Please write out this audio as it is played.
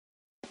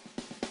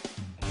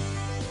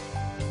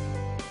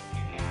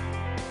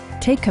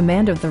Take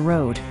command of the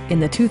road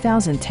in the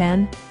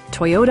 2010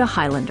 Toyota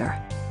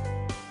Highlander.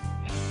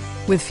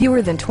 With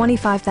fewer than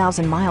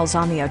 25,000 miles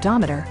on the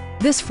odometer,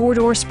 this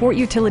four-door sport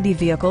utility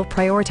vehicle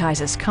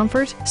prioritizes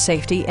comfort,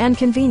 safety, and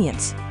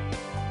convenience.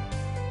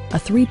 A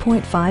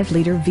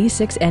 3.5-liter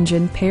V6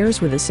 engine pairs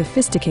with a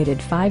sophisticated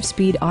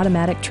 5-speed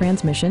automatic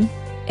transmission,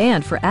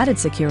 and for added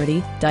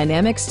security,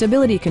 dynamic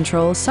stability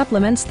control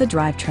supplements the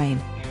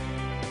drivetrain.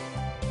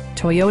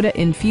 Toyota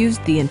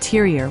infused the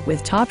interior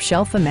with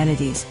top-shelf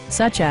amenities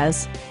such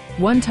as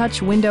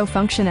one-touch window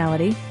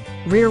functionality,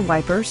 rear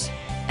wipers,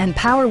 and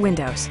power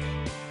windows.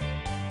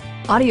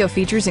 Audio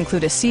features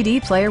include a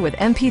CD player with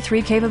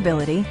MP3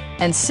 capability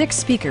and 6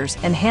 speakers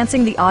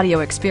enhancing the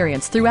audio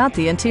experience throughout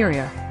the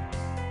interior.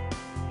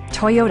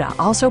 Toyota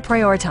also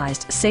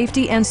prioritized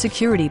safety and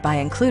security by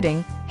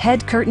including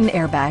head curtain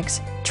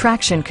airbags,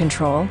 traction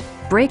control,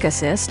 brake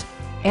assist,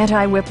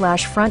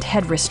 anti-whiplash front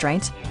head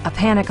restraints, a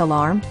panic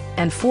alarm,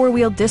 and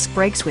 4-wheel disc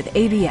brakes with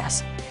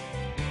ABS.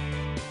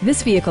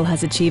 This vehicle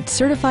has achieved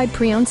certified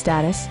pre-owned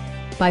status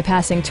by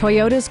passing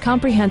Toyota's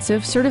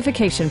comprehensive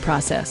certification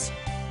process.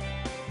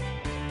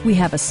 We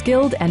have a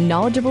skilled and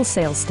knowledgeable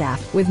sales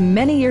staff with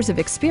many years of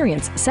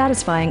experience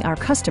satisfying our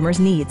customers'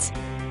 needs.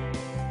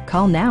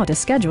 Call now to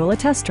schedule a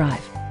test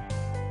drive.